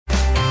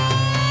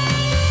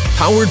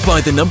Powered by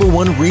the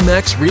 #1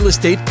 RE/MAX real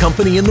estate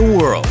company in the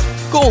world,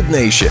 Gold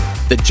Nation.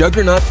 The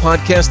Juggernaut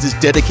podcast is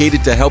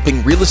dedicated to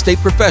helping real estate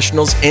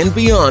professionals and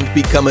beyond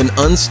become an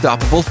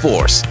unstoppable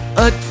force.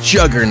 A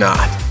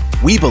juggernaut.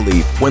 We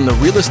believe when the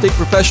real estate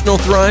professional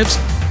thrives,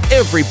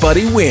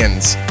 everybody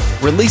wins.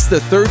 Released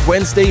the third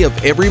Wednesday of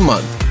every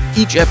month,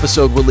 each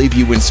episode will leave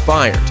you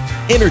inspired,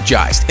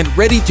 energized, and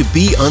ready to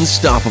be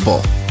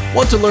unstoppable.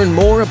 Want to learn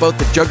more about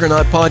the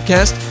Juggernaut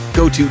podcast?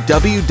 Go to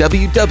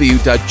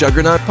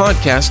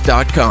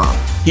www.juggernautpodcast.com.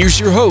 Here's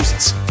your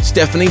hosts,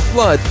 Stephanie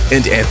Flood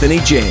and Anthony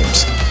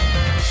James.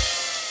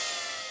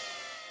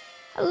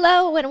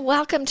 Hello and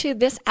welcome to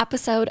this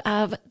episode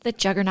of the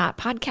Juggernaut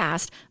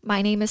podcast.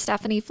 My name is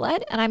Stephanie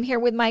Flood and I'm here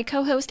with my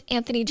co-host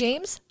Anthony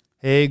James.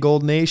 Hey,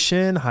 Gold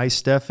Nation. Hi,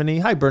 Stephanie.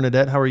 Hi,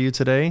 Bernadette. How are you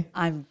today?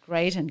 I'm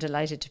great and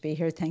delighted to be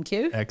here. Thank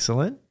you.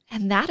 Excellent.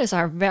 And that is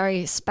our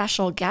very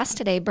special guest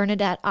today,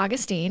 Bernadette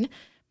Augustine.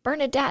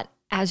 Bernadette,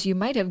 as you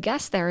might have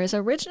guessed there, is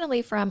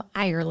originally from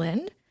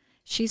Ireland.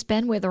 She's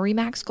been with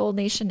RE/MAX Gold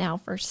Nation now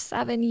for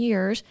 7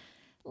 years,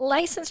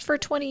 licensed for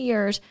 20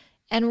 years,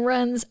 and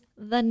runs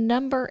the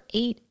number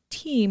 8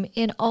 team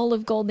in all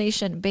of Gold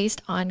Nation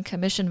based on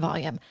commission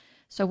volume.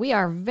 So we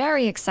are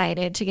very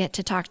excited to get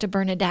to talk to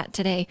Bernadette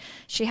today.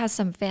 She has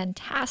some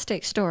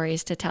fantastic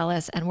stories to tell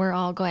us, and we're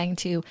all going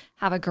to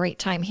have a great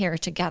time here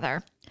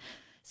together.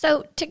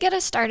 So to get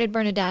us started,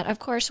 Bernadette, of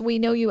course, we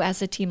know you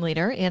as a team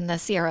leader in the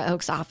Sierra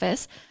Oaks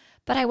office,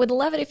 but I would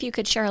love it if you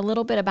could share a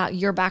little bit about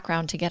your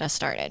background to get us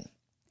started.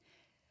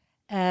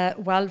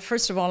 Well,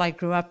 first of all, I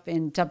grew up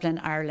in Dublin,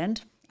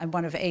 Ireland. I'm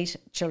one of 8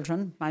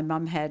 children. My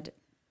mum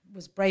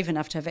was brave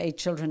enough to have 8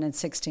 children in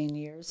 16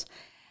 years.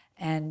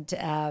 And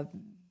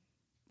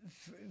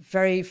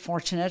very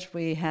fortunate.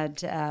 We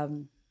had a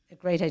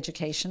great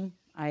education.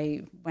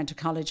 I went to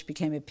college,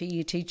 became a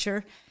PE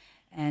teacher.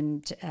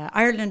 And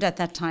Ireland at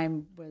that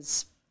time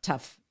was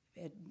tough.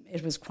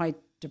 It was quite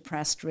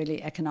depressed,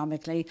 really,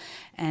 economically.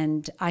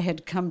 And I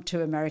had come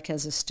to America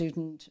as a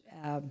student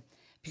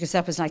because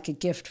that was like a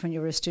gift when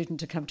you were a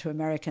student to come to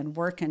America and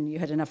work, and you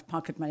had enough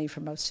pocket money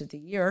for most of the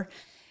year.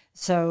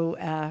 So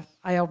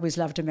I always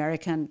loved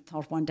America and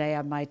thought one day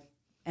I might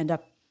end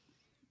up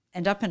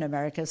in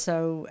America.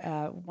 So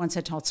once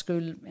I taught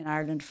school in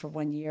Ireland for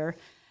 1 year,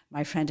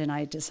 my friend and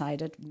I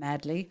decided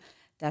madly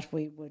that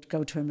we would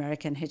go to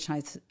America and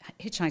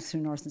hitchhike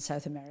through North and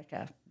South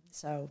America.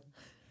 So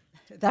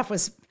that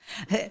was,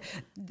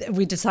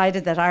 we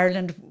decided that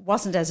Ireland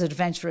wasn't as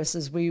adventurous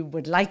as we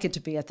would like it to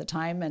be at the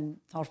time, and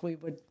thought we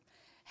would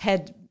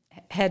head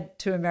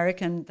to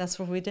America, and that's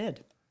what we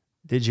did.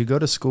 Did you go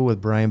to school with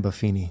Brian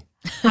Buffini?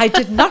 I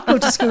did not go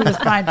to school with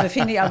Brian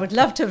Buffini. I would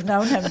love to have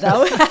known him,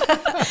 though.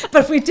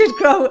 But we did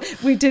grow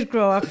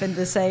up in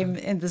the same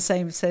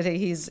city.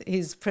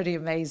 He's pretty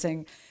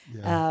amazing.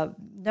 Yeah.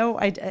 No,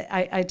 I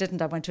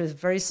didn't. I went to a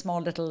very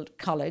small little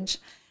college,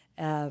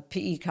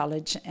 PE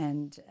college,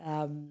 and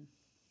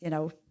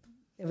it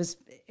was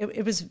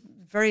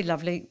very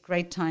lovely,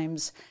 great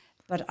times.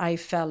 But I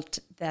felt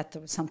that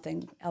there was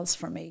something else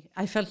for me.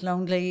 I felt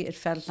lonely. It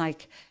felt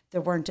like there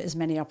weren't as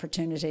many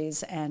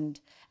opportunities, and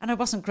I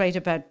wasn't great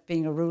about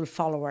being a rule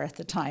follower at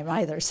the time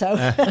either. So,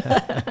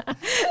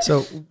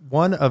 So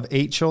one of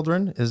 8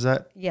 children, is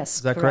that yes?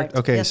 Is that correct?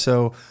 Okay, yes.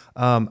 so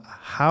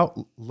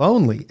how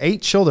lonely?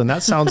 8 children.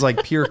 That sounds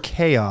like pure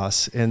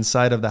chaos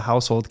inside of the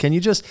household. Can you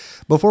just,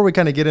 before we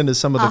kind of get into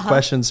some of the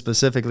questions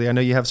specifically, I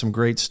know you have some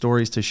great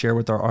stories to share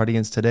with our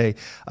audience today.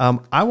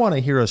 I want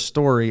to hear a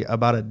story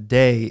about a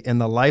day in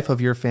the life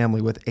of your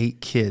family with 8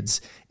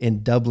 kids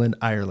in Dublin,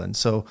 Ireland.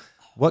 So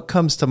what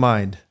comes to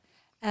mind?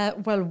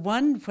 Well,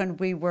 when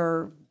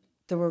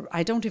there were,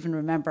 I don't even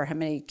remember how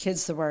many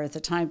kids there were at the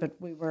time, but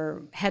we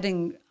were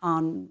heading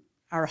on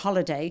our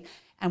holiday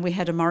and we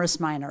had a Morris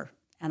Minor.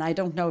 And I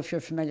don't know if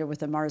you're familiar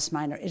with a Morris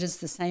Minor. It is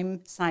the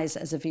same size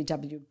as a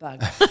VW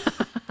Bug.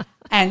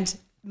 And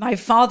my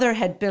father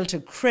had built a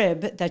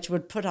crib that you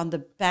would put on the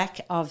back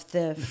of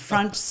the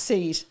front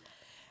seat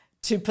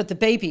to put the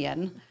baby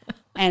in.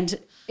 And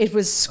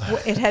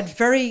it had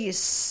very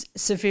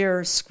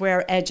severe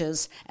square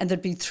edges, and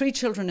there'd be 3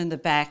 children in the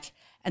back,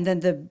 and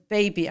then the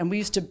baby, and we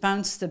used to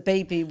bounce the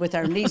baby with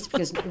our knees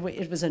because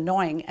it was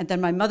annoying. And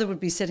then my mother would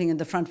be sitting in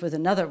the front with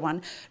another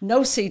one,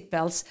 no seat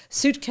belts,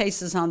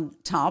 suitcases on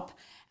top,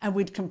 and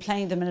we'd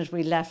complain the minute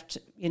we left,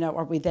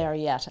 are we there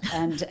yet?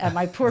 And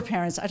my poor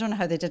parents, I don't know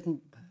how they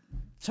didn't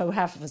throw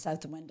half of us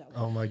out the window.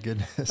 Oh my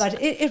goodness. But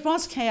it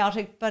was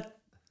chaotic, but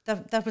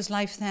that was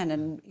life then.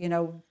 And,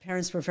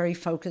 parents were very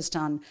focused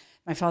on,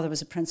 my father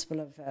was a principal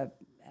of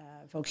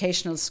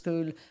vocational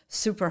school,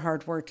 super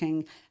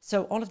hardworking.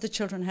 So all of the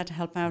children had to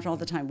help out all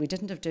the time. We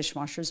didn't have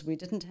dishwashers. We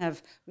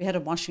had a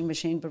washing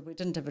machine, but we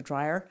didn't have a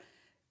dryer.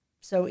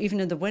 So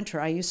even in the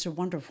winter, I used to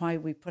wonder why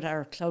we put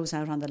our clothes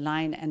out on the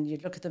line and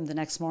you'd look at them the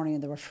next morning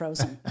and they were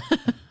frozen.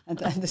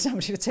 and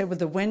somebody would say, well,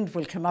 the wind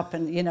will come up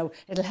and, it'll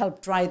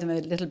help dry them a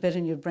little bit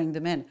and you'll bring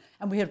them in.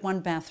 And we had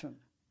one bathroom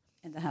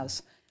in the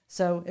house.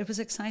 So it was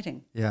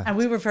exciting. Yeah. And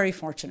we were very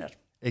fortunate.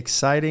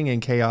 Exciting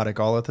and chaotic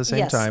all at the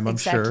same time, I'm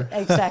sure.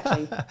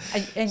 Exactly.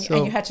 And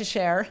you had to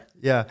share.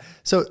 Yeah.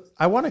 So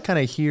I want to kind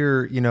of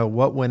hear,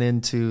 what went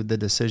into the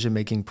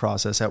decision-making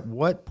process. At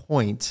what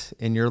point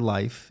in your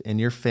life, in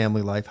your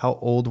family life, how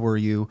old were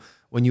you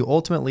when you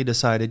ultimately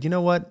decided, you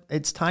know what,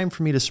 it's time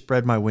for me to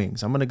spread my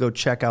wings. I'm going to go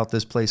check out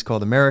this place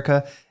called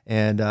America.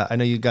 And I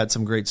know you got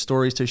some great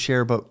stories to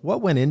share, but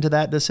what went into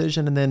that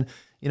decision? And then,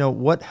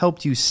 what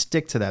helped you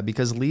stick to that?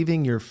 Because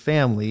leaving your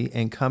family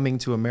and coming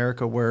to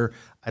America where,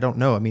 I don't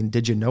know,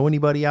 did you know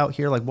anybody out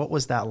here? Like, what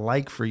was that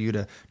like for you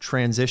to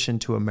transition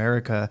to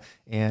America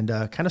and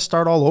kind of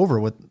start all over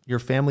with your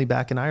family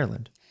back in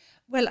Ireland?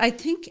 Well, I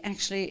think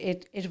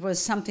actually it was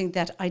something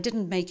that I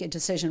didn't make a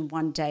decision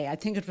one day. I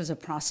think it was a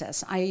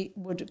process. I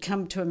would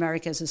come to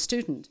America as a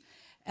student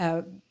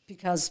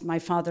because my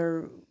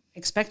father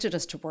expected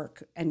us to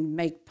work and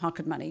make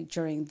pocket money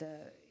during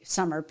the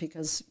summer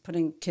because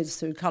putting kids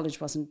through college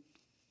wasn't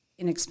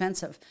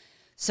inexpensive.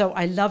 So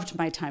I loved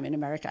my time in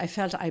America. I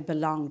felt I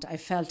belonged. I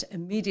felt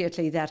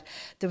immediately that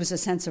there was a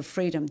sense of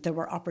freedom. There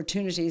were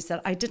opportunities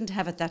that I didn't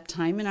have at that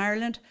time in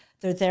Ireland.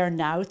 They're there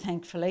now,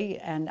 thankfully,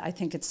 and I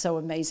think it's so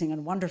amazing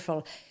and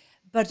wonderful.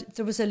 But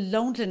there was a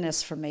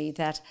loneliness for me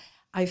that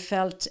I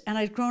felt, and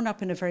I'd grown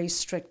up in a very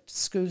strict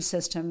school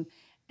system,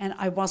 and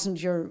I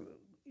wasn't your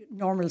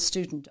normal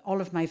student. All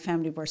of my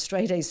family were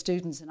straight-A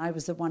students, and I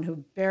was the one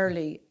who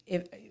barely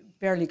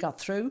got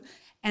through.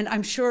 And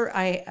I'm sure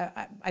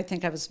I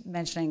think I was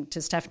mentioning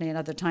to Stephanie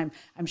another time,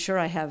 I'm sure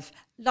I have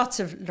lots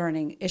of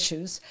learning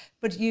issues,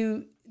 but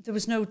there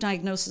was no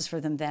diagnosis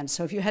for them then.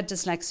 So if you had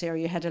dyslexia or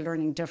you had a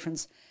learning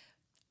difference,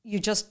 you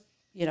just,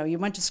 you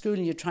went to school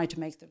and you tried to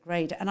make the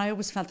grade. And I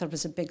always felt that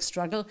was a big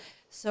struggle.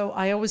 So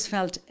I always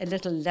felt a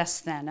little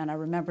less than. And I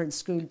remember in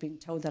school being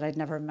told that I'd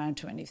never amount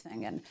to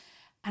anything. And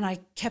I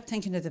kept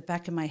thinking at the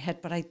back of my head,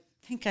 but I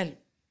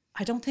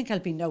don't think I'll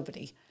be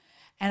nobody.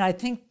 And I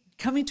think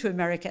coming to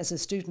America as a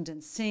student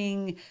and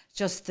seeing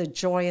just the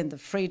joy and the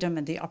freedom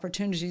and the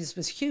opportunities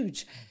was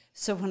huge.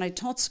 So when I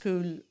taught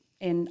school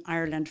in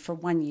Ireland for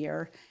 1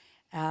 year,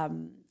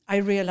 I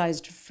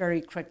realized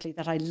very quickly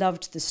that I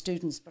loved the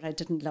students, but I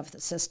didn't love the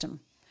system.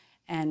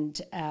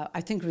 And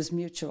I think it was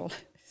mutual.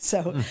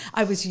 So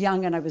I was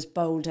young and I was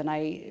bold, and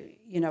I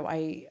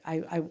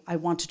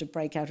wanted to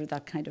break out of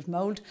that kind of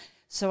mold.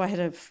 So I had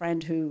a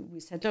friend who we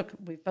said, look,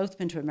 we've both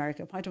been to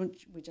America. Why don't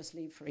we just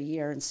leave for a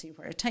year and see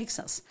where it takes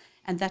us?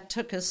 And that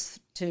took us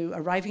to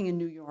arriving in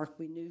New York.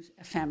 We knew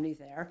a family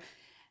there,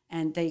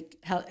 and they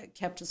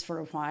kept us for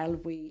a while.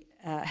 We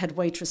had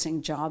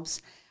waitressing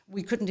jobs.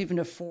 We couldn't even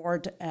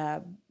afford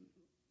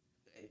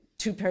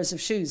 2 pairs of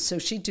shoes. So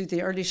she'd do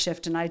the early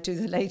shift and I'd do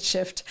the late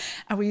shift.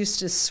 And we used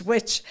to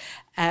switch,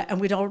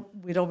 and we'd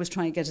always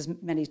try and get as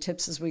many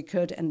tips as we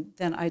could. And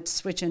then I'd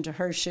switch into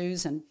her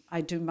shoes and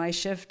I'd do my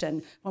shift.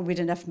 And when we'd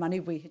enough money,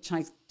 we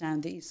hitchhiked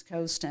down the East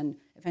Coast and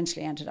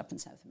eventually ended up in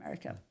South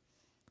America.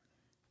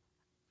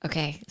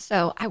 Okay,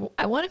 so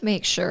I want to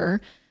make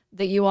sure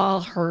that you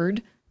all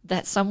heard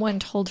that someone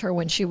told her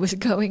when she was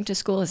going to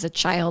school as a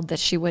child that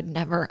she would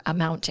never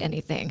amount to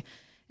anything.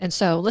 And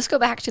so let's go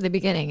back to the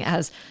beginning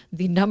as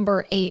the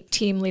number 8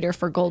 team leader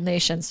for Gold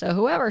Nation. So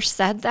whoever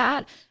said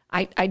that,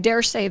 I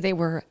dare say they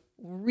were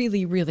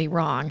really, really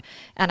wrong.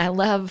 And I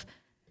love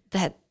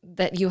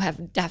that you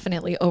have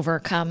definitely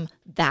overcome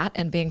that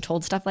and being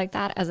told stuff like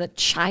that. As a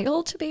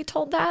child to be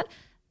told that,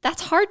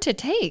 that's hard to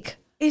take.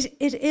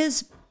 It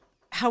is,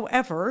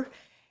 however,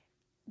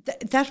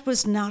 that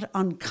was not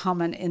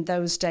uncommon in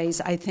those days,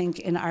 I think,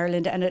 in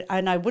Ireland.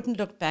 And I wouldn't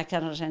look back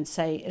at it and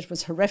say it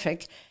was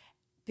horrific,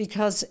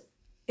 because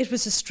it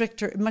was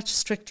a much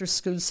stricter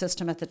school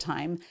system at the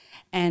time.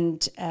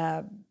 And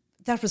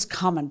that was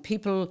common.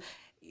 People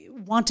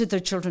wanted their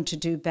children to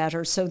do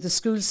better. So the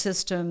school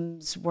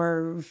systems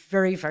were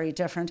very, very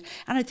different.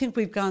 And I think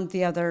we've gone to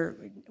the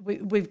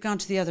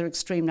other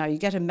extreme now. You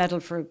get a medal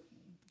for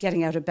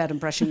getting out of bed and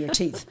brushing your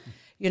teeth.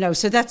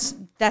 So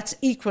that's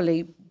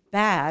equally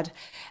bad.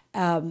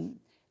 And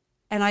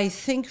I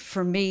think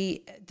for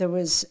me, there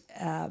was,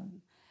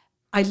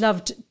 I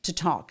loved to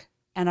talk.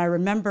 And I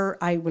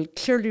will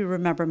clearly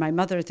remember my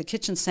mother at the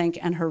kitchen sink,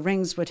 and her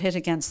rings would hit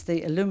against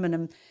the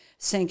aluminum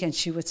sink, and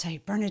she would say,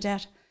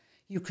 Bernadette,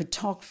 you could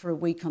talk for a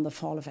week on the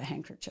fall of a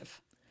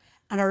handkerchief.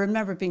 And I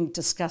remember being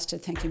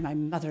disgusted, thinking my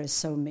mother is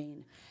so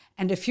mean.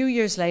 And a few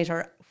years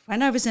later,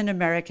 when I was in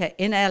America,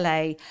 in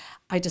LA,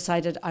 I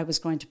decided I was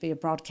going to be a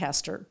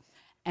broadcaster.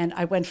 And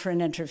I went for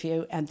an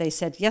interview, and they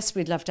said, yes,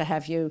 we'd love to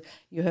have you.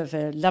 You have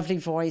a lovely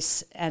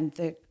voice, and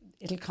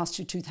it'll cost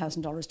you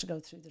 $2,000 to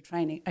go through the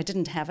training. I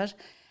didn't have it.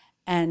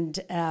 And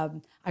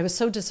I was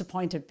so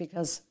disappointed,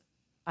 because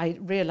I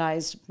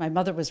realized my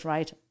mother was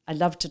right. I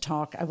love to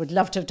talk. I would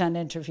love to have done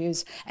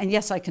interviews. And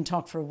yes, I can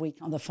talk for a week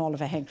on the fall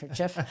of a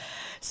handkerchief.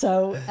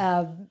 So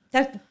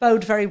that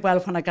bode very well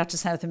when I got to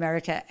South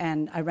America,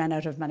 and I ran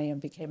out of money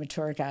and became a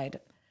tour guide.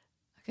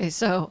 Okay,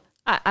 so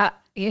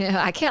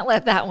I can't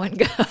let that one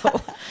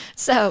go.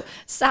 So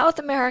South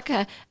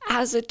America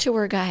as a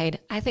tour guide,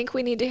 I think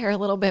we need to hear a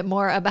little bit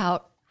more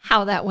about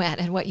how that went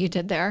and what you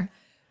did there.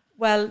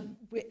 Well,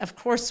 of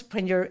course,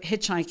 when you're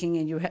hitchhiking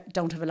and you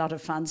don't have a lot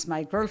of funds,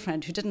 my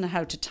girlfriend, who didn't know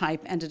how to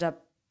type, ended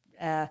up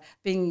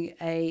being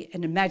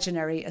an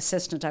imaginary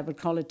assistant, I would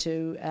call it,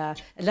 to a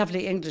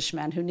lovely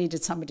Englishman who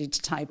needed somebody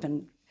to type,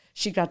 and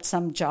she got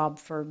some job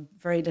for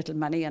very little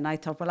money, and I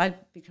thought, well, I'll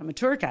become a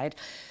tour guide.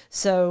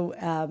 So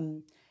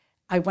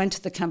I went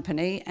to the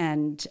company,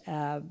 and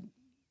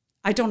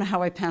I don't know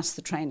how I passed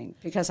the training,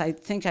 because I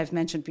think I've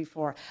mentioned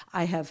before,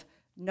 I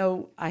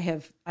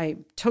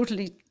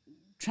totally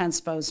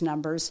transposed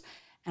numbers,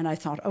 and I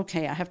thought,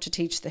 okay, I have to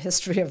teach the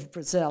history of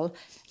Brazil,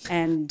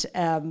 and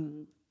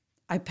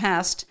I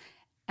passed.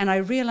 And I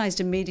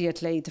realized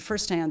immediately, the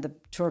first day on the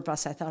tour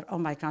bus, I thought, oh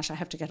my gosh, I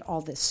have to get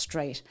all this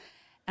straight.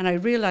 And I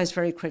realized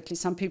very quickly,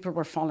 some people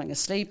were falling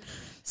asleep.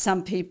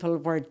 Some people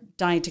were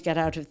dying to get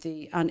out of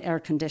the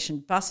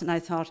unair-conditioned bus. And I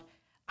thought,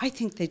 I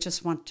think they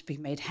just want to be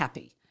made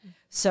happy.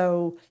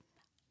 So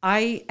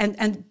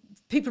and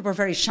people were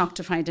very shocked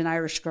to find an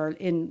Irish girl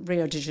in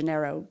Rio de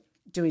Janeiro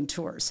doing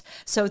tours.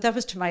 So that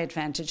was to my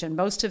advantage. And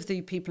most of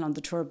the people on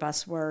the tour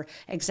bus were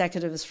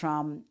executives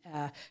from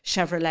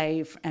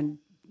Chevrolet, and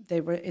they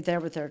were there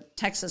with their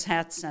Texas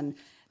hats, and,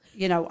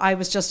 I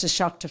was just as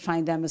shocked to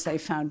find them as they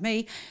found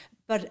me.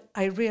 But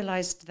I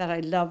realized that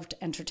I loved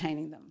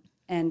entertaining them.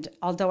 And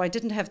although I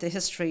didn't have the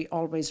history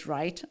always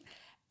right,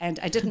 and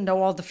I didn't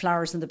know all the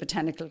flowers in the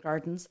botanical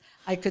gardens,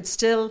 I could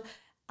still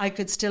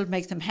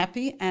make them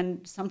happy.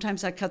 And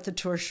sometimes I cut the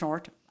tour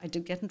short. I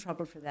did get in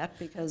trouble for that,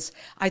 because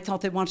I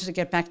thought they wanted to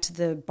get back to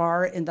the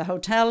bar in the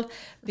hotel,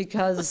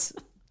 because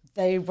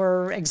they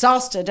were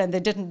exhausted and they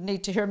didn't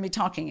need to hear me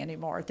talking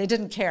anymore. They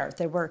didn't care.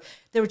 They were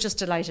just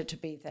delighted to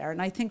be there.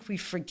 And I think we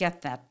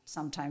forget that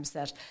sometimes,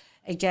 that,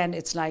 again,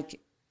 it's like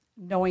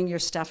knowing your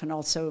stuff and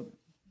also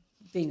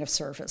being of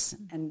service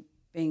and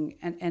being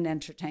and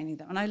entertaining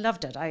them. And I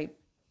loved it.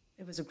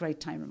 It was a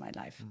great time in my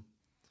life.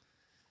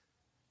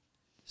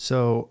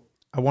 So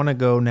I want to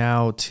go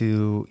now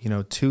to,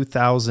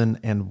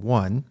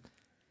 2001.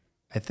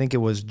 I think it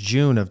was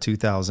June of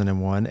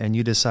 2001, and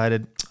you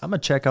decided, I'm going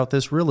to check out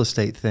this real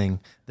estate thing.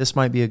 This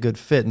might be a good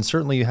fit. And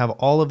certainly you have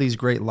all of these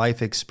great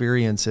life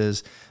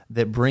experiences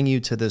that bring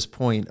you to this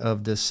point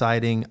of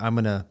deciding, I'm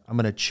going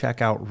to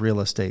check out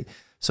real estate.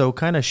 So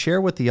kind of share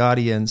with the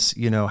audience,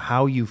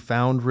 how you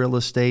found real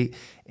estate,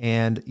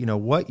 and,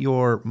 what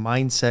your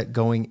mindset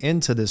going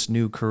into this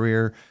new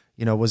career,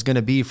 was going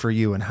to be for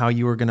you, and how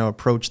you were going to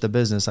approach the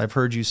business. I've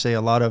heard you say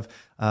a lot of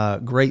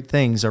great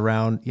things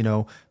around,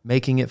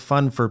 making it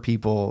fun for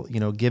people,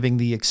 giving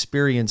the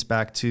experience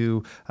back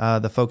to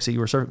the folks that you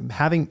were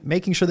serving,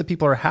 making sure that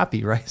people are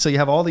happy, right? So you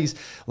have all these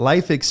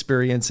life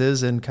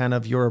experiences and kind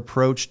of your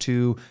approach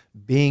to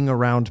being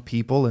around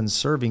people and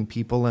serving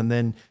people, and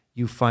then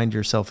you find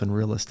yourself in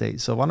real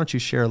estate. So why don't you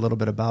share a little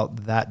bit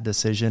about that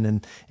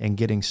decision and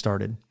getting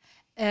started?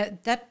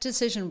 That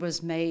decision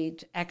was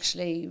made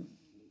actually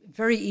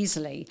very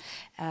easily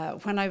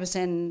when I was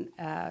in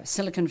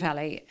Silicon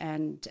Valley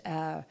and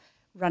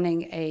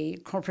running a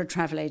corporate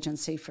travel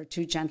agency for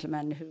two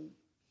gentlemen who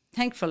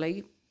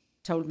thankfully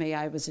told me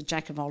I was a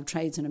jack of all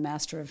trades and a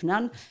master of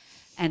none,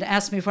 and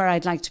asked me where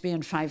I'd like to be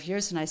in 5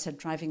 years, and I said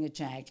driving a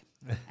Jag.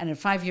 And in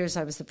 5 years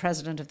I was the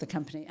president of the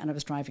company and I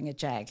was driving a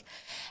Jag.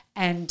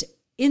 And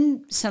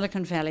in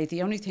Silicon Valley,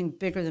 the only thing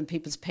bigger than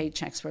people's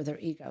paychecks were their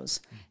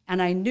egos.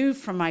 And I knew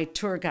from my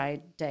tour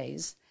guide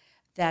days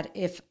that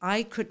if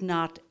I could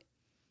not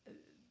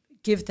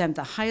give them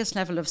the highest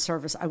level of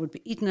service, I would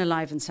be eaten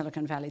alive in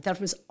Silicon Valley.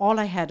 That was all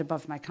I had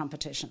above my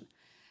competition.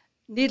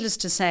 Needless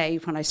to say,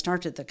 when I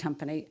started the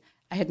company,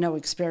 I had no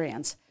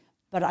experience,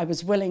 but I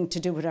was willing to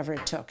do whatever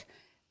it took.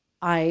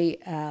 I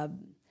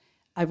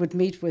would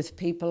meet with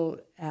people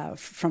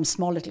from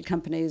small little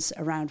companies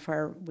around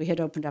where we had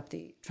opened up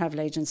the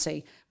travel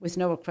agency with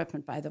no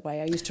equipment, by the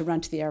way. I used to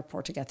run to the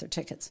airport to get their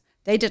tickets.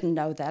 They didn't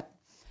know that.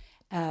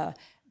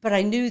 But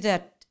I knew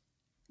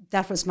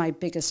that was my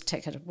biggest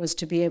ticket, was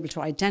to be able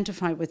to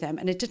identify with them.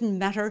 And it didn't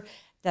matter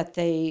that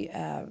they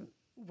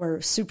were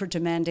super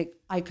demanding.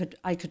 I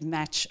could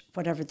match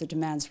whatever the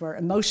demands were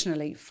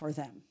emotionally for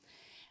them.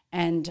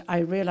 And I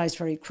realized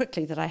very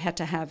quickly that I had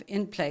to have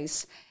in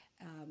place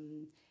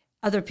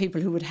other people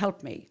who would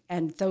help me.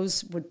 And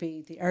those would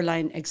be the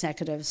airline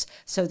executives,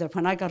 so that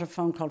when I got a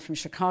phone call from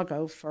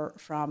Chicago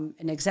from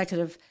an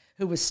executive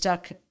who was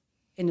stuck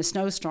in a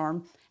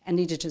snowstorm and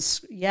needed to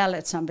yell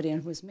at somebody,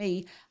 and it was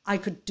me, I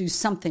could do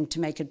something to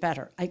make it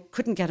better. I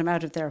couldn't get him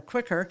out of there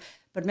quicker,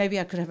 but maybe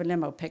I could have a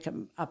limo pick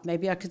him up.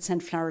 Maybe I could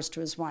send flowers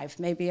to his wife.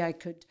 Maybe I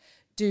could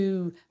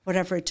do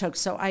whatever it took.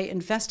 So I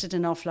invested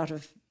an awful lot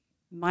of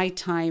my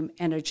time,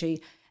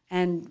 energy,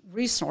 and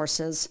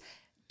resources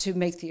to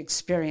make the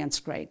experience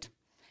great.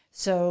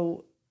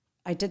 So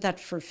I did that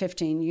for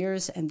 15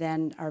 years, and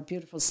then our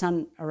beautiful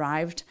son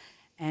arrived,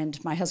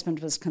 and my husband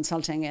was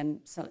consulting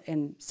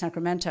in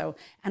Sacramento,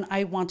 and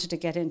I wanted to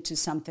get into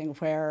something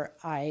where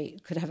I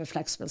could have a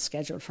flexible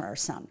schedule for our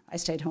son. I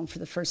stayed home for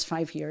the first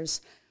 5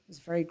 years, was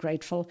very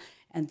grateful,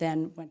 and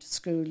then went to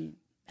school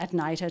at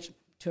night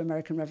to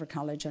American River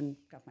College and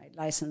got my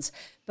license.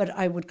 But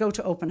I would go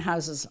to open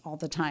houses all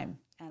the time,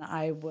 and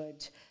I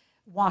would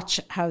watch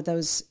how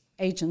those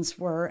agents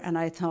were, and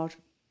I thought,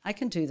 I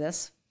can do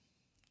this.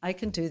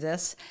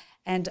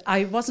 And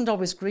I wasn't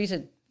always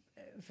greeted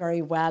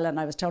very well, and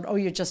I was told, oh,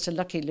 you're just a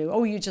lucky Lou.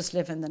 Oh, you just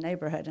live in the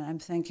neighborhood. And I'm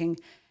thinking,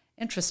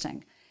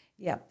 interesting.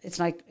 Yeah, it's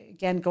like,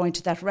 again, going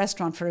to that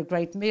restaurant for a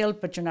great meal,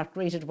 but you're not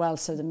greeted well,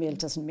 so the meal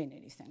doesn't mean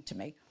anything to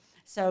me.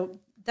 So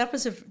that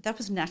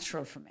was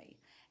natural for me.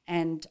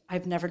 And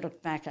I've never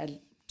looked back. I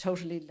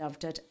totally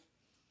loved it.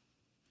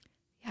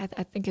 Yeah,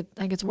 I think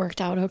it's worked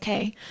out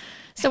okay.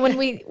 So when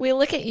we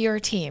look at your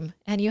team,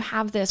 and you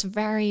have this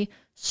very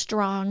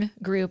strong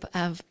group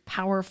of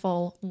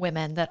powerful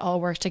women that all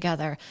work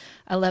together.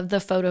 I love the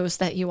photos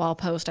that you all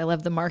post. I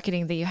love the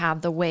marketing that you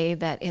have, the way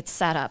that it's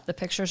set up. The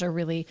pictures are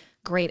really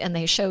great, and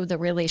they show the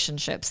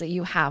relationships that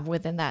you have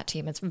within that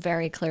team. It's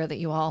very clear that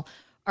you all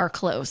are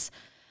close.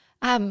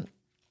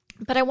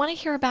 But I want to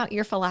hear about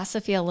your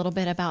philosophy a little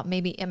bit about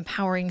maybe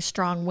empowering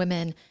strong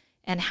women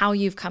and how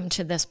you've come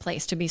to this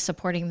place to be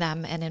supporting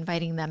them and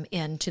inviting them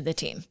into the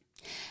team.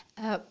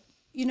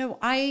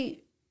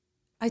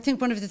 I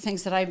think one of the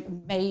things that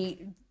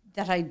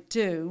I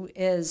do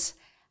is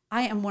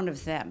I am one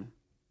of them.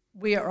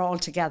 We are all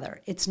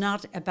together. It's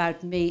not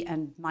about me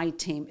and my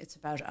team. It's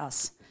about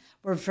us.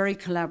 We're very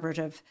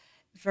collaborative,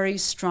 very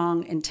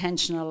strong,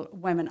 intentional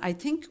women. I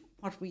think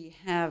what we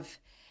have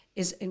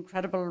is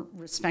incredible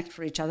respect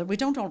for each other. We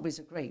don't always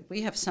agree.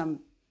 We have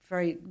some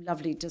very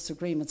lovely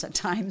disagreements at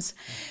times.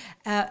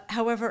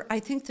 However, I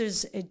think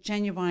there's a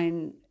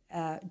genuine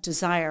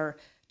desire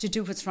to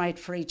do what's right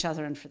for each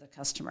other and for the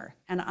customer.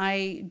 And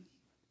I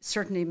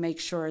certainly make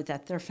sure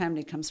that their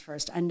family comes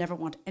first. I never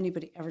want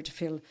anybody ever to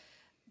feel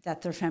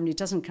that their family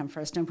doesn't come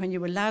first. And when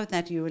you allow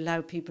that, you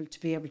allow people to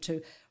be able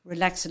to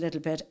relax a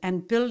little bit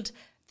and build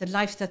the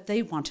life that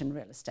they want in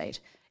real estate.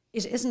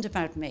 It isn't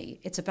about me.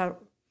 It's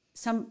about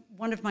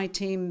one of my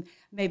team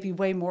may be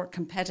way more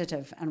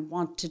competitive and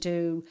want to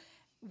do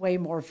way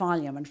more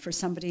volume. And for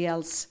somebody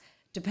else,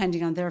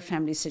 depending on their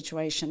family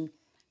situation,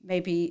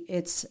 maybe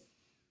it's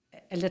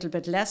a little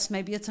bit less,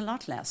 maybe it's a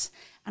lot less.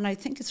 And I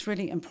think it's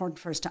really important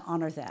for us to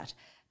honor that,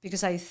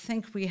 because I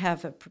think we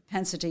have a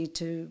propensity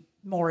to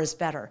more is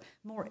better.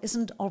 More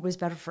isn't always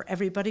better for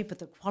everybody, but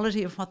the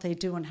quality of what they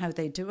do and how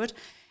they do it.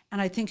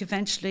 And I think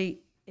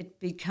eventually it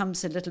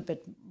becomes a little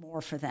bit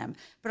more for them.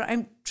 But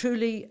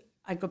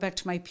I go back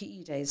to my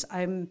PE days.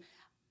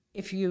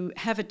 If you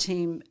have a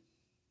team,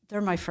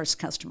 they're my first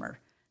customer.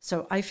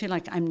 So I feel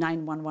like I'm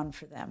 911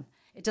 for them.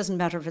 It doesn't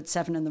matter if it's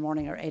 7 a.m.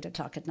 or 8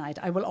 o'clock at night.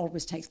 I will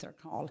always take their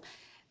call.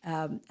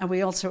 And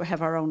we also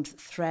have our own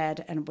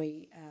thread, and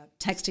we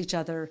text each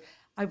other.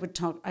 I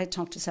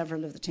talk to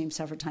several of the team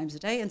several times a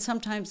day, and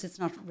sometimes it's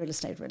not real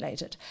estate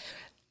related.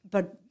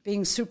 But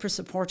being super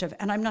supportive,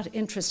 and I'm not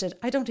interested.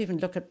 I don't even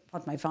look at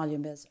what my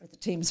volume is or the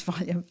team's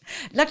volume.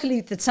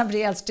 Luckily that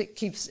somebody else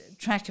keeps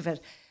track of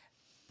it.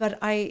 But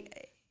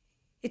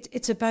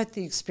it's about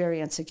the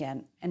experience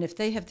again. And if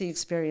they have the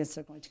experience,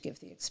 they're going to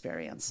give the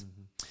experience.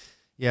 Mm-hmm.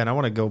 Yeah, and I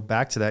want to go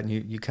back to that, and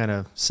you kind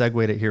of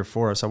segued it here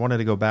for us. I wanted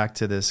to go back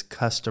to this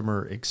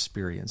customer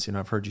experience.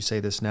 I've heard you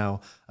say this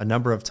now a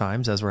number of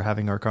times as we're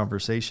having our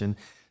conversation.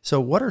 So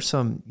what are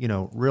some,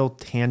 real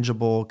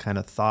tangible kind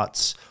of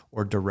thoughts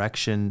or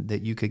direction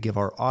that you could give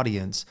our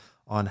audience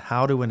on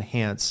how to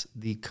enhance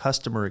the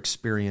customer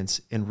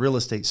experience in real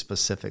estate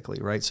specifically,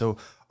 right? So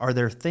are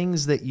there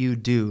things that you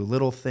do,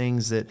 little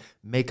things that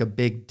make a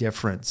big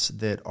difference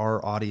that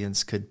our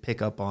audience could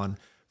pick up on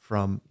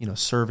from,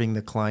 serving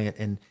the client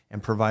and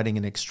providing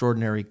an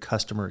extraordinary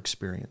customer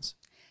experience?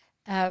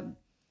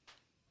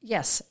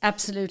 Yes,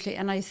 absolutely.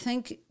 And I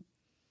think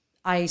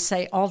I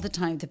say all the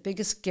time, the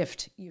biggest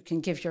gift you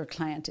can give your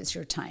client is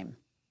your time.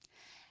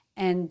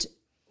 And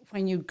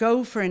when you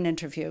go for an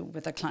interview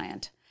with a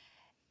client,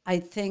 I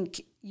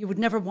think you would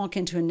never walk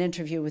into an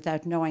interview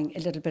without knowing a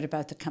little bit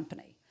about the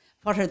company.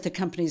 What are the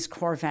company's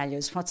core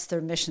values? What's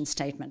their mission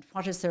statement?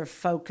 What is their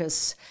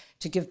focus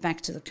to give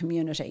back to the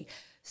community?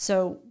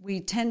 So we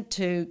tend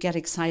to get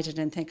excited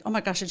and think, oh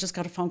my gosh, I just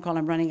got a phone call,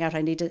 I'm running out,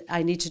 I need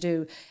to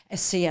do a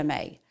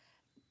CMA.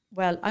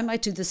 Well, I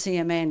might do the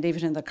CMA and leave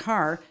it in the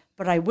car,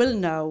 but I will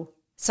know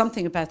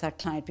something about that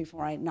client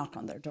before I knock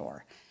on their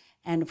door.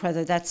 And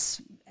whether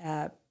that's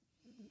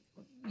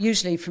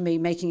usually for me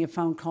making a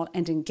phone call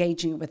and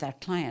engaging with that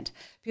client,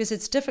 because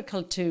it's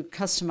difficult to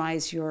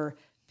customize your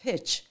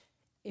pitch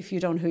if you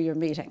don't know who you're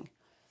meeting.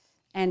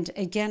 And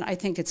again, I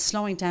think it's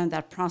slowing down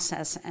that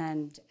process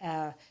and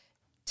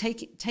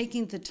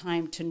taking the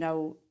time to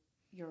know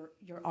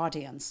your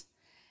audience.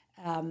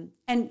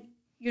 And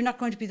you're not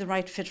going to be the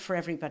right fit for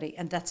everybody,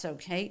 and that's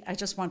okay. I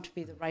just want to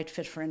be the right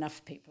fit for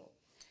enough people.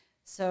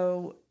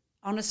 So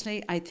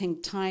honestly, I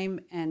think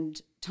time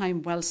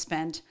well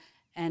spent,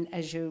 and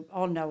as you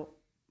all know,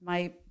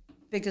 my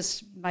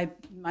biggest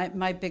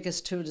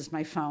tool is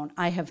my phone.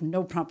 I have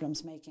no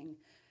problems making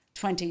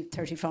 20,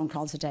 30 phone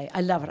calls a day.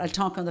 I love it. I'll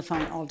talk on the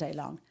phone all day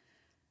long.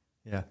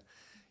 Yeah.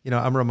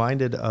 I'm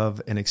reminded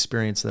of an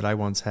experience that I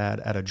once had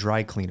at a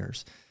dry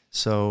cleaners.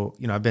 So,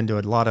 I've been to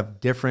a lot of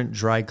different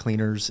dry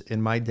cleaners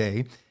in my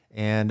day,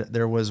 And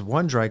there was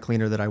one dry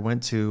cleaner that I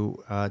went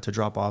to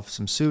drop off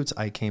some suits.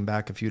 I came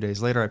back a few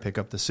days later. I pick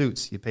up the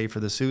suits. You pay for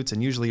the suits,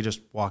 and usually you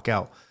just walk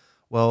out.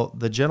 Well,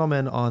 the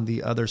gentleman on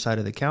the other side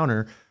of the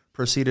counter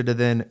proceeded to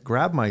then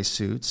grab my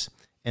suits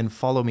and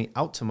follow me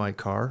out to my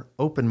car,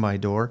 open my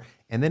door,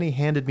 and then he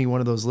handed me one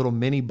of those little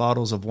mini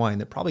bottles of wine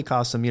that probably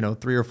cost him, $3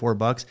 or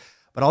 $4.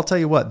 But I'll tell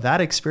you what, that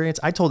experience,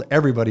 I told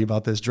everybody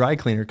about this dry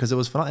cleaner because it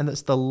was fun. And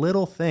it's the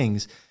little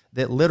things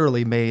that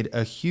literally made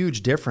a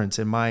huge difference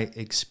in my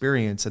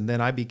experience. And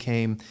then I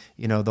became,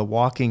 the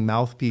walking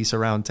mouthpiece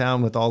around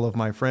town with all of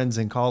my friends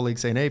and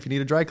colleagues saying, hey, if you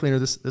need a dry cleaner,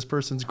 this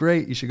person's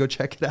great. You should go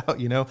check it out,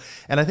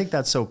 And I think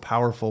that's so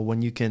powerful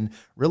when you can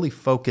really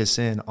focus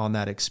in on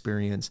that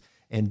experience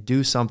and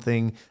do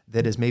something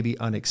that is maybe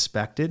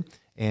unexpected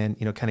and,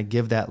 kind of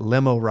give that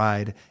limo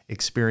ride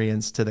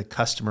experience to the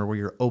customer where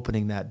you're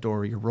opening that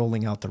door, you're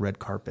rolling out the red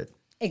carpet.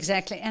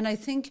 Exactly. And I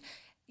think,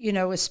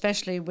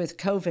 especially with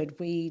COVID,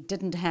 we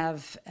didn't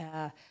have,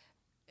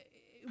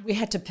 we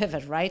had to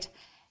pivot, right?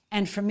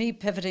 And for me,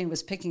 pivoting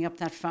was picking up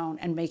that phone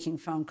and making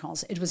phone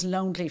calls. It was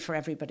lonely for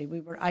everybody.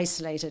 We were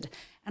isolated.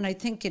 And I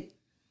think it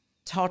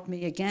taught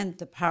me, again,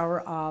 the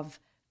power of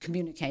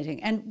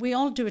communicating. And we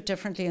all do it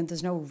differently, and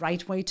there's no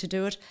right way to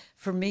do it.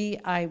 For me,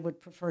 I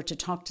would prefer to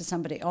talk to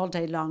somebody all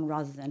day long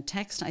rather than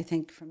text. I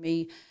think for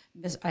me,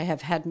 I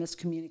have had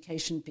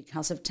miscommunication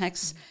because of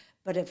texts.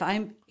 But if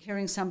I'm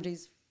hearing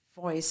somebody's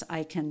voice,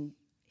 I can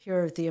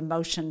hear the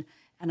emotion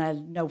and I'll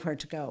know where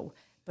to go.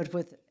 But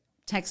with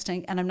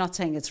texting, and I'm not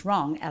saying it's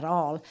wrong at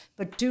all,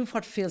 but do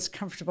what feels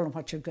comfortable and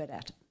what you're good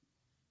at.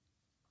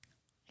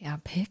 Yeah,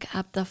 pick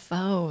up the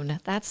phone.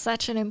 That's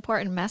such an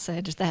important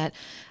message that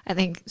I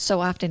think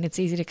so often it's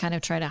easy to kind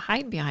of try to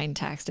hide behind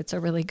text. It's a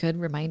really good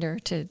reminder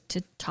to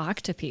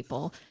talk to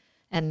people,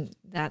 and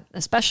that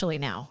especially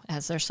now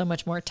as there's so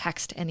much more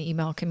text and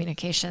email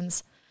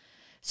communications.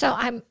 So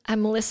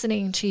I'm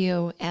listening to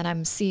you and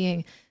I'm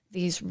seeing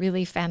these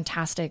really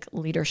fantastic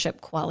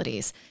leadership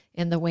qualities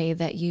in the way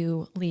that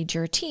you lead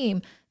your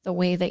team, the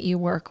way that you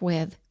work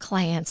with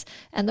clients,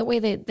 and the way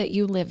that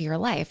you live your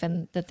life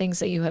and the things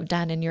that you have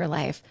done in your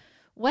life.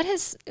 What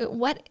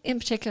in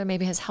particular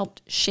maybe has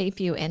helped shape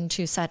you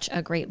into such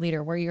a great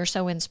leader where you're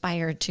so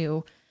inspired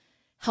to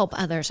help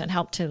others and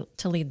help to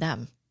lead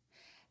them?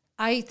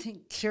 I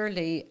think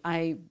clearly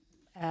I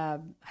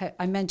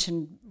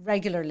mention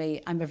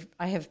regularly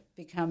I have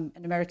become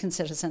an American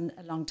citizen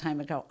a long time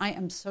ago. I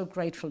am so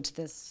grateful to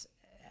this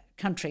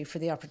country for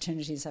the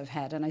opportunities I've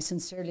had, and I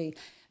sincerely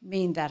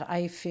mean that.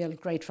 I feel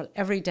grateful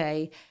every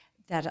day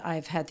that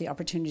I've had the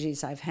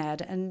opportunities I've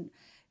had. And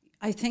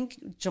I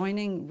think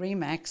joining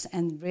RE/MAX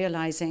and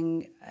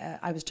realizing,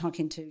 I was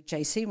talking to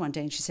JC one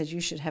day and she said,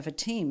 you should have a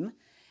team.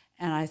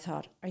 And I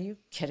thought, are you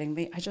kidding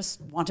me? I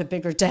just want a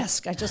bigger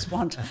desk. I just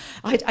want,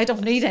 I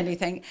don't need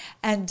anything.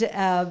 And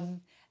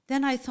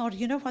then I thought,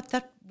 you know what,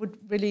 that would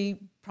really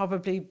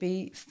probably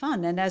be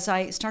fun. And as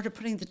I started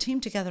putting the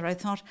team together, I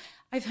thought,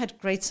 I've had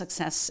great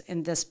success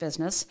in this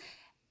business.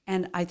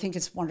 And I think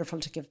it's wonderful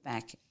to give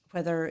back,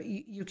 whether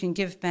you can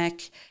give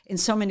back in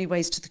so many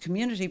ways to the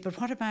community, but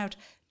what about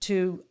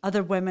to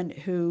other women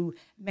who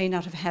may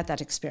not have had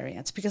that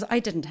experience? Because I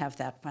didn't have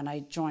that when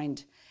I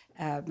joined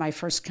my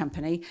first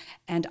company,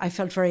 and I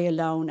felt very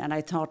alone, and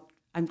I thought,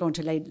 I'm going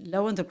to lay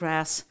low in the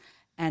grass,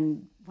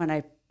 and when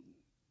I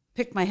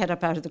pick my head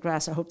up out of the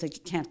grass, I hope they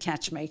can't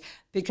catch me,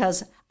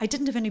 because I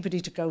didn't have anybody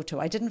to go to.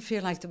 I didn't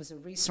feel like there was a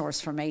resource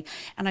for me.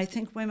 And I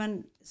think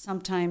women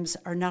sometimes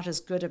are not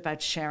as good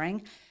about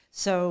sharing.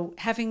 So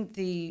having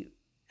the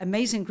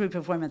amazing group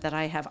of women that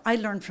I have, I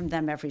learn from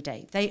them every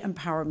day. They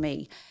empower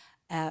me.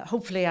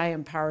 Hopefully I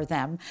empower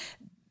them.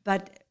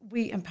 But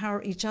we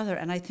empower each other.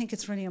 And I think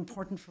it's really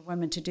important for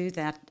women to do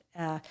that.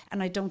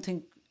 And I don't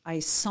think I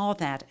saw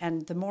that.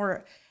 And the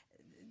more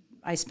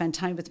I spend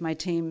time with my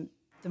team,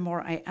 the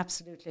more I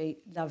absolutely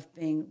love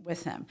being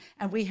with them.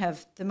 And we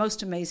have the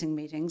most amazing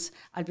meetings.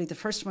 I'll be the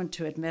first one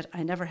to admit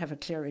I never have a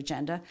clear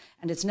agenda,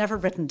 and it's never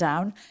written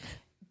down.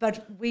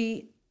 But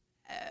we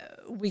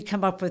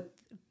come up with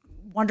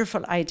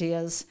wonderful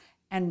ideas,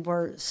 and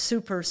we're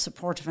super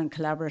supportive and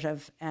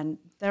collaborative, and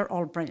they're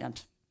all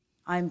brilliant.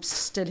 I'm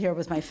still here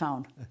with my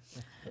phone.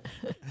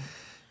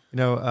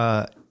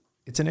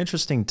 It's an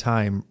interesting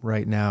time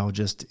right now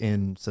just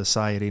in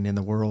society and in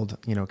the world,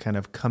 kind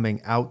of coming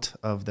out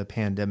of the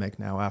pandemic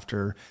now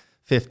after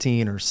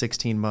 15 or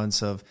 16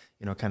 months of,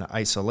 kind of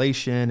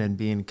isolation and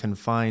being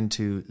confined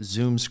to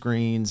Zoom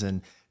screens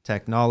and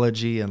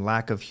technology and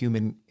lack of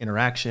human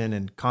interaction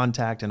and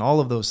contact and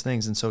all of those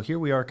things. And so here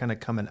we are kind of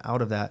coming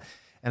out of that.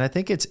 And I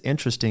think it's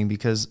interesting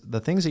because the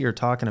things that you're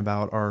talking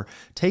about are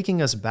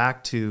taking us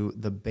back to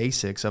the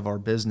basics of our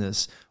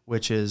business,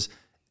 which is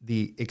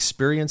the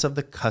experience of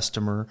the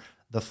customer,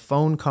 the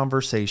phone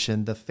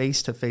conversation, the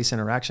face-to-face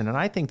interaction. And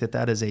I think that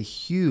that is a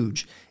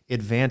huge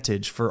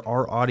advantage for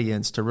our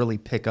audience to really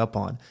pick up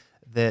on.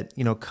 That,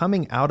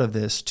 coming out of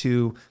this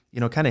to,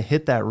 kind of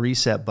hit that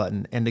reset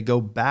button and to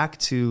go back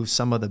to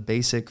some of the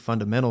basic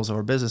fundamentals of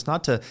our business,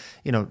 not to,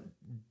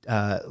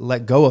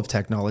 let go of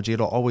technology.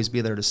 It'll always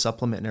be there to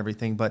supplement and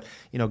everything. But,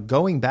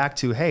 going back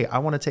to, hey, I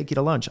want to take you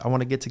to lunch. I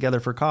want to get together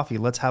for coffee.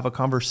 Let's have a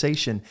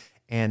conversation.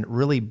 And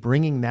really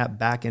bringing that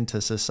back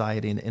into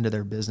society and into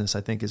their business,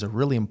 I think, is a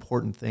really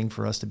important thing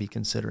for us to be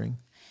considering.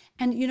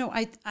 And,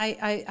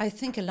 I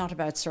think a lot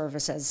about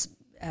service, as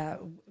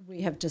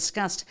we have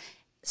discussed.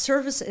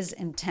 Service is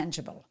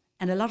intangible.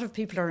 And a lot of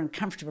people are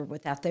uncomfortable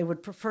with that. They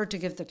would prefer to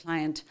give the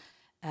client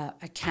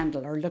a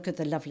candle or look at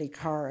the lovely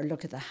car or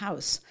look at the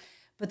house.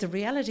 But the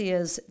reality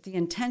is the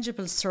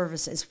intangible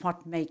service is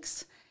what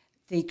makes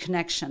the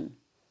connection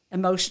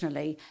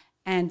emotionally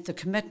and the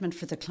commitment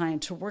for the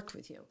client to work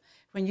with you.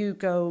 When you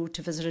go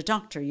to visit a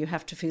doctor, you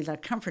have to feel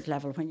that comfort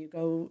level when you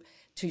go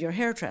to your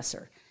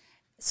hairdresser.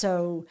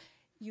 So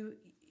you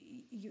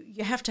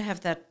have to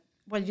have that.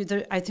 Well,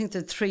 I think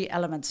there are three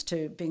elements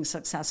to being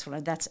successful,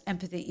 and that's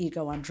empathy,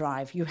 ego, and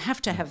drive. You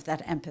have to have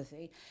that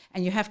empathy,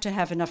 and you have to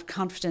have enough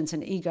confidence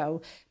and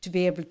ego to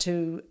be able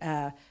to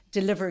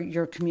deliver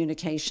your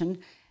communication,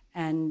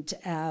 and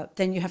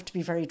then you have to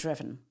be very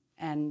driven.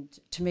 And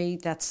to me,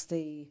 that's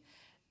the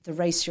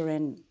race you're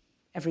in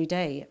every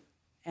day.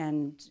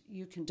 And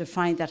you can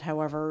define that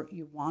however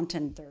you want,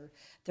 and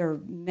there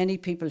are many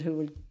people who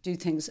will do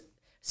things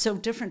so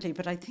differently,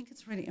 but I think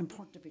it's really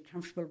important to be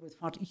comfortable with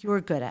what you're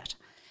good at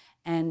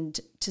and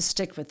to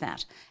stick with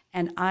that.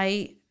 And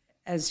I,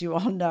 as you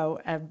all know,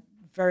 am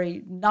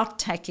very not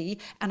techie,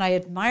 and I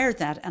admire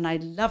that, and I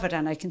love it,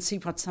 and I can see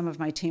what some of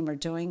my team are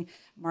doing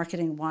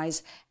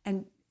marketing-wise,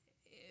 and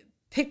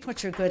pick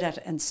what you're good at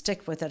and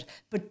stick with it.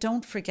 But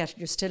don't forget,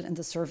 you're still in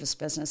the service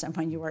business. And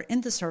when you are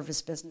in the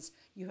service business,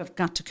 you have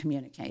got to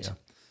communicate. Yeah.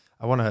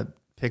 I want to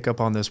pick up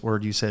on this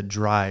word you said,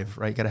 drive,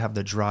 right? Got to have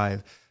the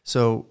drive.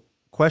 So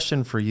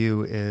question for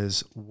you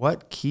is,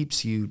 what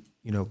keeps you,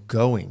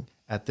 going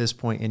at this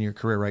point in your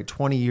career, right?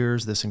 20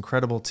 years, this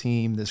incredible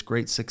team, this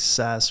great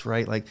success,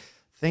 right? Like,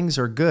 things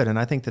are good. And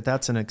I think that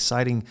that's an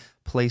exciting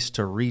place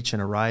to reach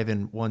and arrive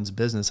in one's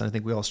business. And I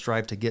think we all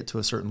strive to get to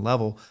a certain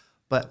level.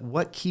 But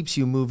what keeps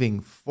you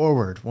moving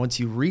forward once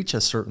you reach a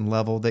certain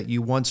level that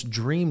you once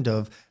dreamed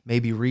of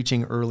maybe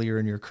reaching earlier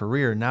in your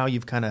career? Now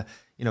you've kind of,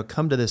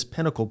 come to this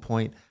pinnacle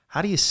point.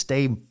 How do you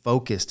stay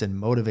focused and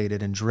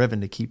motivated and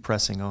driven to keep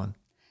pressing on?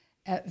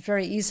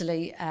 Very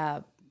easily.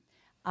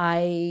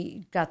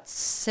 I got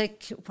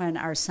sick when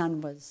our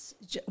son was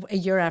a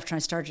year after I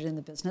started in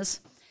the business.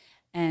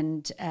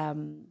 And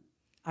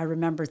I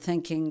remember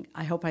thinking,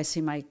 I hope I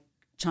see my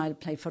child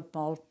play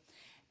football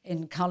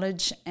in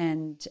college.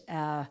 And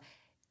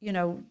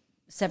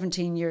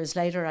 17 years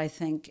later, I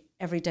think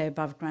every day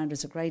above ground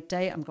is a great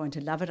day. I'm going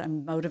to love it.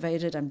 I'm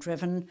motivated. I'm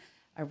driven.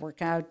 I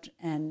work out,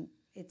 and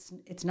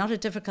it's not a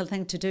difficult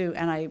thing to do.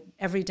 And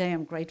every day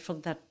I'm grateful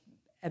that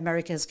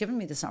America has given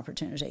me this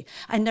opportunity.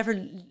 I never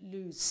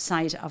lose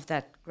sight of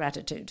that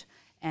gratitude.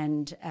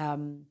 And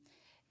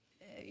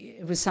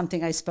it was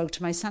something I spoke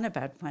to my son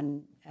about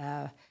when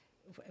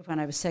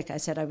I was sick. I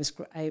said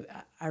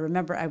I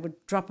remember I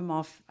would drop him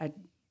off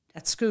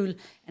at school,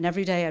 and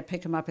every day I'd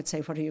pick him up and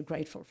say, what are you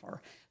grateful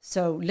for?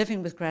 So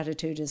living with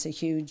gratitude is a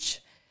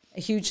huge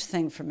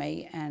thing for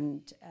me,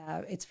 and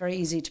it's very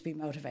easy to be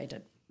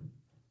motivated.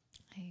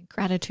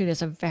 Gratitude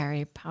is a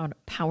very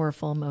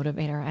powerful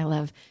motivator. I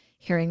love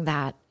hearing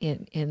that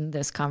in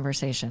this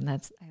conversation.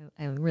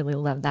 I really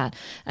love that.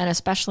 And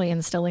especially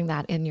instilling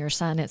that in your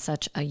son at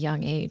such a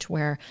young age,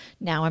 where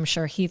now I'm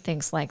sure he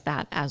thinks like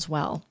that as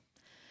well.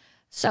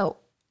 So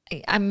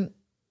I'm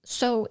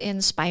so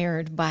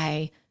inspired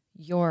by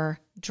your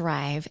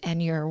drive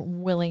and your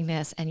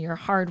willingness and your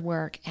hard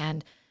work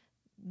and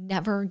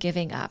never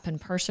giving up and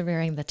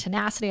persevering, the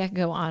tenacity. I could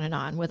go on and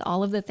on with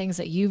all of the things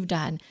that you've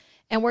done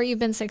and where you've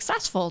been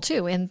successful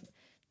too in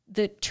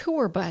the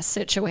tour bus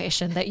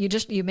situation that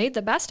you made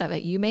the best of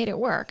it. You made it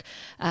work,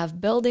 of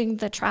building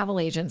the travel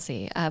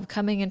agency, of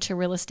coming into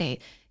real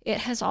estate. It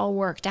has all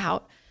worked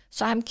out.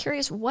 So I'm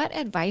curious, what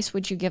advice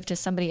would you give to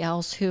somebody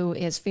else who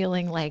is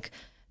feeling like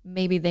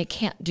maybe they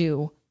can't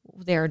do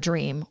their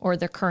dream or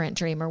their current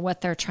dream or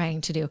what they're trying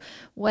to do?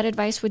 What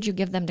advice would you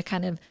give them to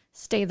kind of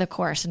stay the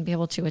course and be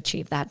able to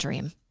achieve that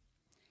dream?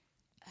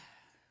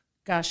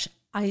 Gosh,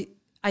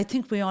 I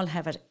think we all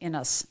have it in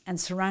us, and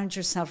surround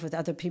yourself with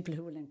other people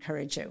who will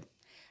encourage you.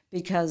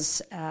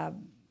 Because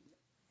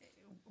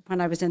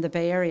when I was in the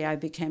Bay Area, I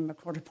became a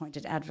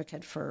court-appointed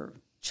advocate for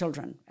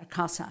children at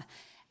CASA.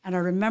 And I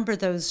remember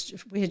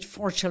we had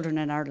 4 children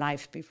in our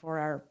life before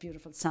our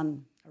beautiful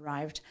son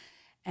arrived.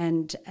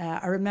 And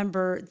I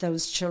remember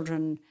those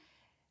children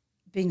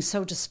being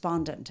so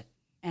despondent,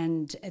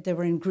 and they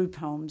were in group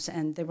homes,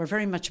 and they were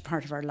very much a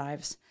part of our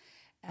lives.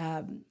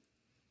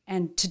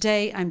 And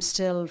today I'm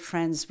still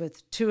friends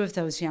with 2 of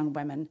those young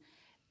women.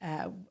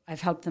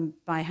 I've helped them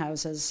buy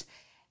houses.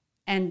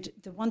 And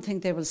the one thing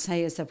they will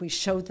say is that we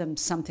showed them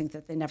something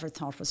that they never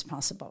thought was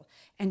possible.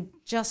 And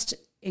just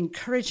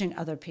encouraging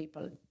other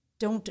people.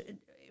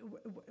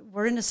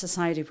 We're in a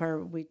society where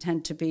we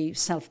tend to be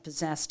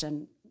self-possessed,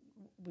 and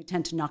we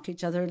tend to knock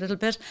each other a little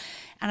bit.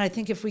 And I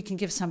think if we can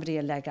give somebody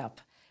a leg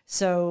up.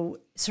 So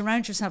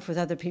surround yourself with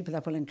other people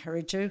that will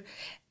encourage you,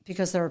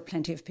 because there are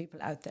plenty of people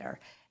out there.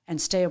 and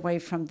stay away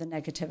from the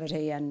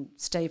negativity and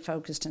stay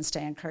focused and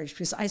stay encouraged,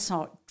 because I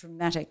saw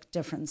dramatic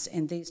difference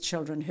in these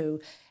children who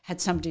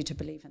had somebody to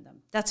believe in them.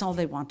 That's all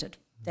they wanted.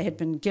 They had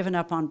been given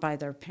up on by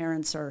their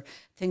parents, or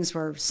things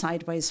were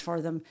sideways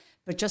for them.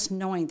 But just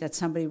knowing that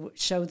somebody would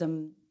show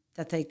them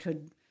that they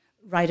could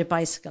ride a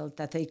bicycle,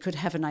 that they could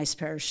have a nice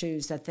pair of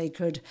shoes, that they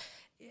could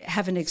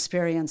have an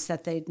experience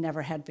that they'd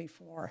never had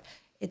before.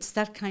 It's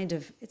that kind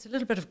of, it's a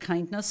little bit of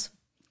kindness,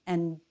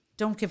 and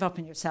don't give up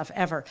on yourself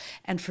ever.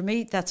 And for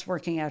me, that's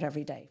working out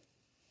every day,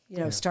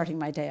 starting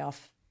my day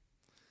off.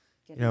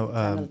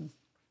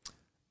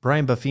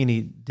 Brian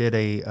Buffini did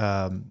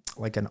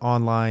like an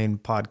online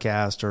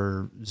podcast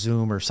or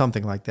Zoom or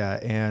something like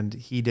that. And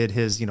he did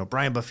his,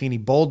 Brian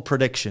Buffini bold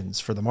predictions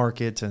for the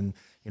market and,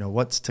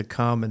 what's to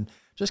come. And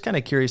just kind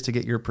of curious to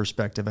get your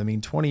perspective. I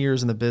mean, 20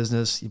 years in the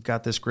business, you've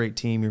got this great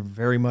team. You're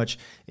very much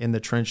in the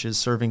trenches,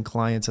 serving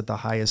clients at the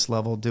highest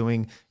level,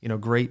 doing,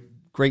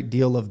 great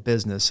deal of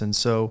business. And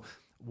so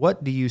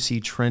what do you see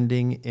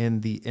trending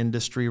in the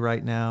industry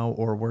right now,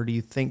 or where do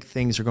you think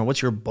things are going?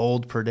 What's your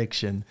bold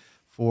prediction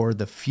for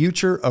the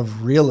future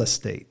of real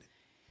estate?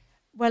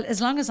 Well,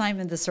 as long as I'm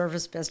in the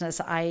service business,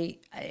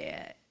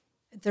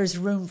 there's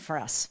room for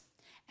us.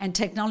 And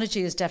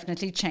technology is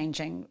definitely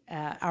changing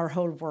our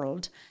whole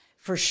world,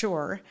 for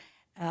sure.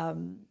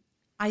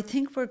 I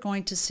think we're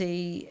going to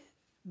see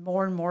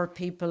more and more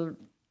people,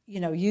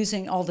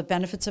 using all the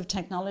benefits of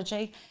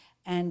technology.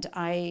 And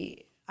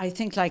I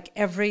think, like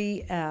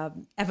every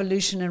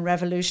evolution and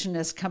revolution,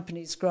 as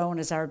companies grow and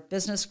as our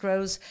business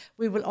grows,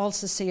 we will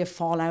also see a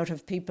fallout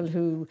of people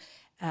who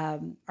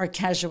are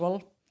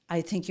casual.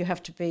 I think you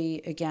have to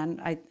be, again,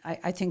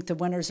 I think the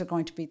winners are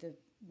going to be the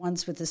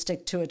ones with the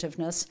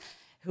stick-to-itiveness,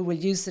 who will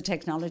use the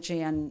technology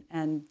and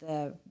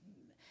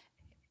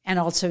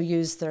also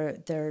use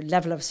their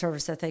level of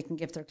service that they can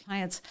give their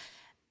clients.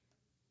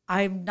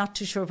 I'm not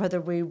too sure whether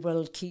we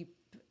will keep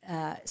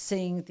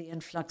seeing the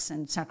influx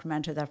in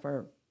Sacramento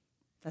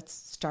that's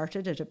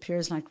started. It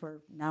appears like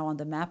we're now on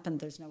the map and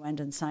there's no end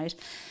in sight.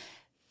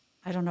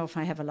 I don't know if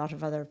I have a lot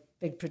of other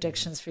big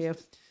predictions for you.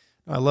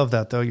 I love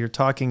that, though. You're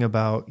talking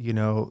about,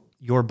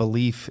 your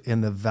belief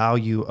in the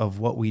value of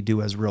what we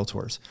do as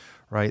realtors,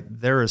 right?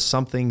 There is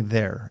something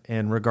there.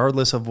 And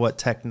regardless of what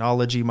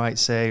technology might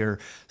say, or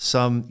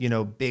some,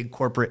 big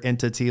corporate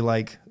entity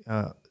like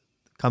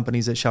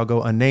companies that shall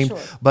go unnamed, sure.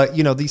 But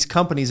these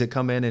companies that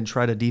come in and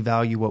try to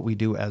devalue what we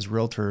do as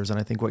realtors. And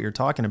I think what you're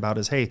talking about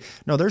is, hey,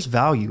 no, there's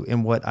value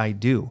in what I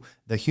do.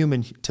 The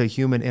human to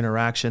human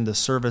interaction, the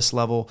service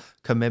level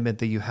commitment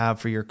that you have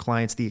for your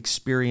clients, the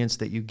experience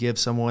that you give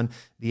someone,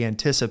 the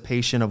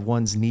anticipation of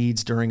one's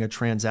needs during a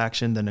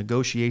transaction, the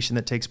negotiation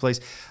that takes place.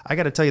 I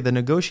got to tell you, the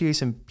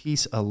negotiation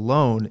piece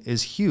alone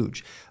is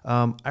huge.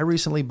 I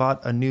recently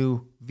bought a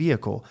new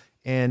vehicle.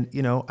 And,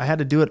 I had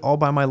to do it all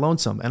by my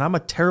lonesome, and I'm a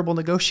terrible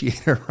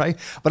negotiator, right?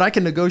 But I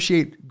can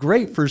negotiate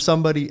great for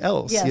somebody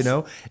else,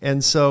 yes.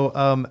 And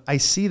so I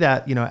see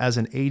that, as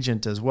an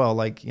agent as well.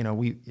 Like,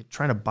 we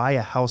trying to buy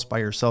a house by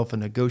yourself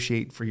and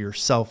negotiate for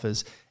yourself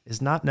is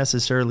not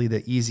necessarily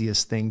the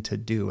easiest thing to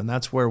do. And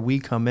that's where we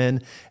come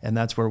in, and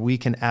that's where we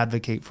can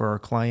advocate for our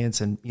clients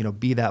and,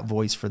 be that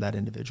voice for that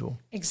individual.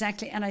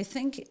 Exactly. And I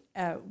think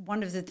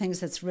one of the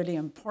things that's really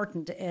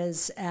important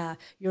is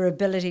your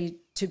ability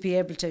to be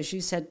able to, as you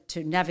said,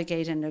 to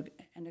navigate and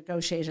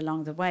negotiate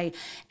along the way.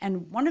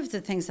 And one of the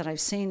things that I've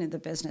seen in the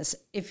business,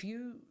 if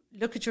you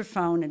look at your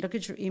phone and look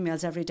at your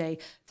emails every day,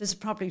 there's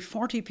probably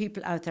 40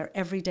 people out there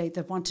every day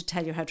that want to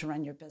tell you how to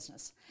run your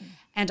business. Mm.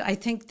 And I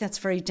think that's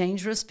very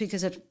dangerous,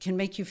 because it can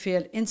make you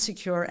feel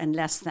insecure and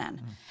less than.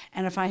 Mm.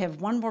 And if I have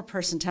one more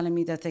person telling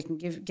me that they can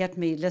get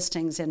me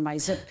listings in my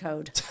zip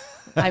code,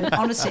 I'm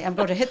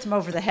going to hit them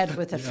over the head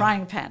with a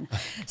frying pan.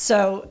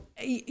 So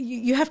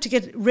you have to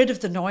get rid of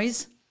the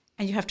noise,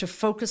 and you have to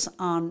focus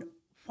on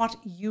what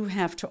you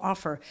have to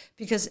offer,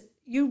 because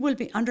you will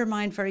be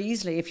undermined very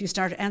easily if you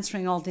start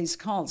answering all these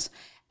calls.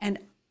 And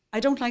I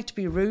don't like to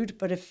be rude,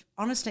 but if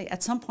honestly,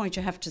 at some point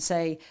you have to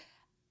say,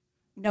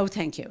 no,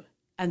 thank you.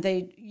 And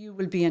you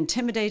will be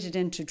intimidated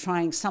into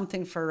trying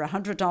something for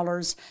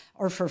 $100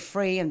 or for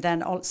free, and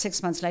then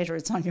 6 months later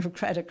it's on your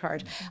credit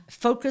card. Mm-hmm.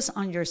 Focus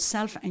on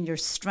yourself and your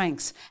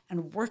strengths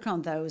and work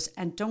on those,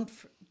 and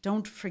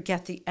don't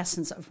forget the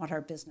essence of what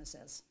our business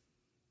is.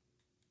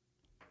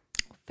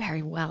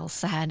 Very well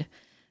said.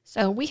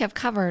 So we have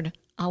covered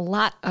a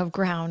lot of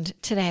ground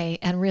today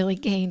and really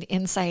gained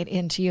insight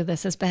into you.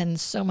 This has been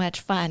so much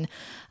fun.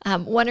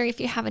 Wondering if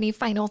you have any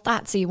final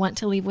thoughts that you want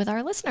to leave with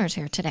our listeners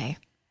here today.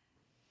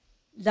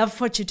 Love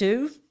what you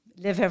do,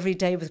 live every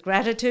day with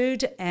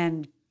gratitude,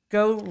 and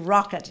go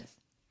rock it.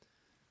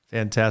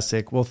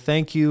 Fantastic. Well,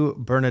 thank you,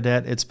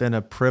 Bernadette. It's been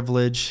a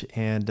privilege,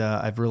 and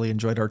I've really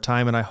enjoyed our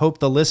time. And I hope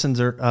the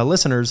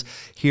listeners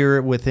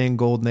here within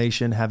Gold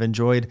Nation have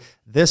enjoyed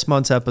this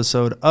month's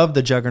episode of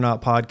the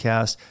Juggernaut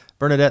Podcast.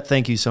 Bernadette,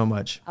 thank you so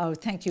much. Oh,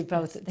 thank you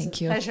both. It's a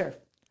pleasure.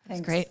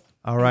 Thanks. Great.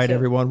 All right,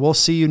 everyone. We'll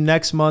see you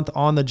next month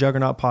on the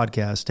Juggernaut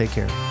Podcast. Take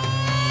care.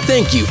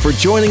 Thank you for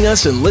joining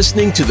us and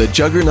listening to the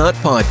Juggernaut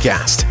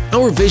Podcast.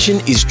 Our vision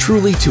is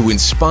truly to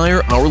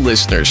inspire our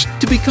listeners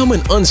to become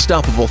an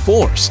unstoppable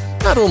force,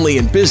 not only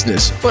in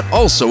business, but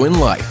also in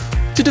life.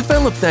 To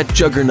develop that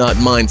Juggernaut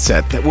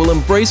mindset that will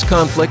embrace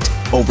conflict,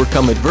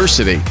 overcome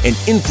adversity, and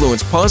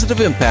influence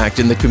positive impact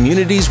in the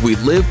communities we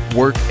live,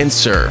 work, and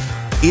serve.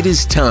 It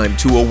is time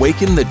to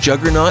awaken the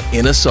Juggernaut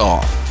in us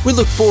all. We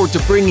look forward to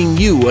bringing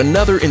you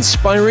another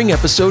inspiring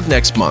episode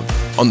next month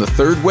on the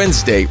third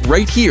Wednesday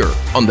right here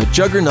on the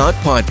Juggernaut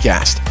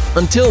Podcast.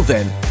 Until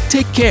then,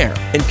 take care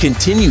and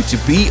continue to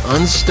be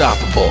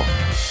unstoppable.